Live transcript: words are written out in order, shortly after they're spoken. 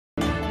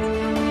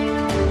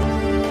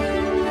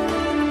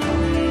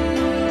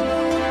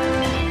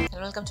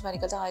welcome to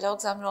Medical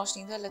Dialogues. I'm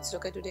Roshni. Let's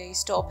look at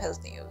today's top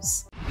health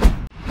news.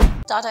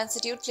 Tata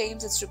Institute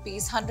claims its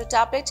 ₹100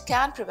 tablet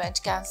can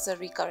prevent cancer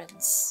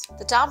recurrence.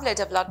 The tablet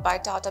developed by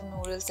Tata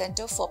Memorial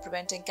Centre for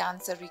preventing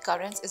cancer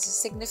recurrence is a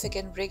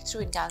significant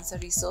breakthrough in cancer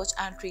research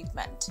and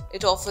treatment.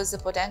 It offers a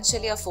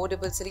potentially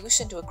affordable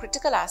solution to a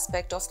critical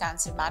aspect of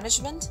cancer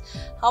management.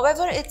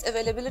 However, its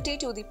availability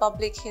to the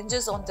public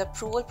hinges on the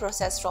approval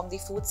process from the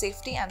Food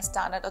Safety and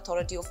Standard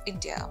Authority of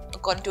India.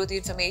 According to the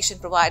information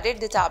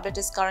provided, the tablet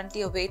is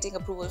currently awaiting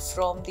approval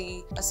from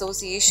the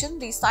association.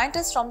 The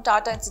scientists from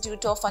Tata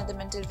Institute of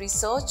Fundamental Research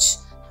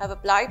have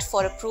applied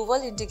for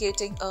approval,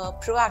 indicating a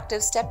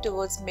proactive step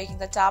towards making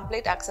the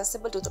tablet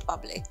accessible to the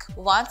public.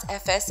 Once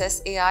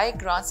FSSAI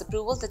grants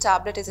approval, the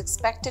tablet is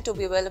expected to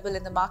be available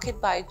in the market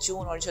by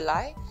June or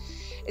July.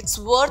 It's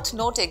worth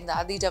noting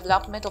that the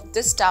development of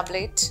this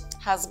tablet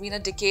has been a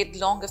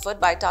decade-long effort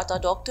by Tata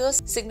doctors,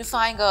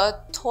 signifying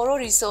a thorough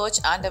research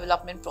and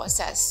development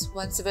process.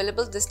 Once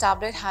available, this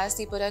tablet has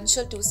the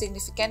potential to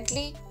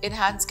significantly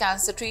enhance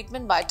cancer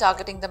treatment by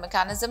targeting the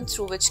mechanism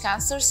through which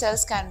cancer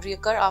cells can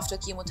reoccur after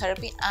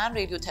chemotherapy and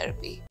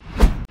radiotherapy.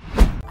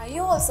 Are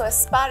you also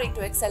aspiring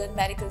to excel in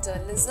medical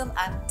journalism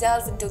and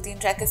delve into the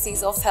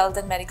intricacies of health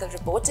and medical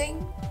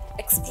reporting?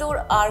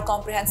 Explore our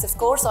comprehensive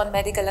course on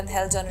medical and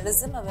health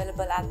journalism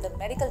available at the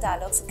Medical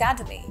Dialogues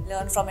Academy.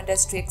 Learn from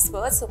industry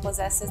experts who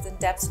possess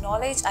in-depth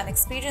knowledge and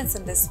experience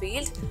in this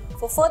field.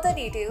 For further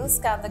details,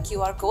 scan the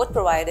QR code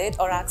provided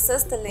or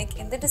access the link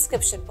in the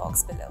description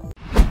box below.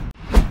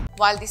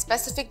 While the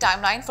specific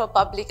timeline for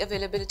public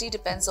availability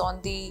depends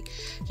on the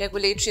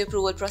regulatory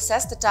approval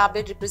process, the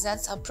tablet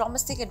represents a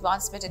promising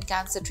advancement in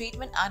cancer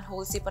treatment and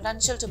holds the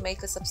potential to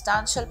make a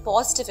substantial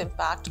positive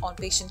impact on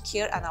patient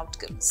care and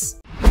outcomes.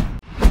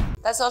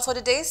 That's all for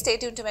today. Stay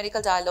tuned to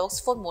Medical Dialogues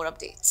for more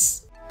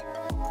updates.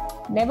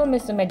 Never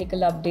miss a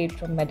medical update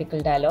from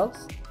Medical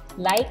Dialogues.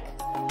 Like,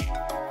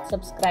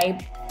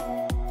 subscribe,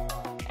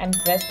 and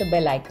press the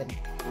bell icon.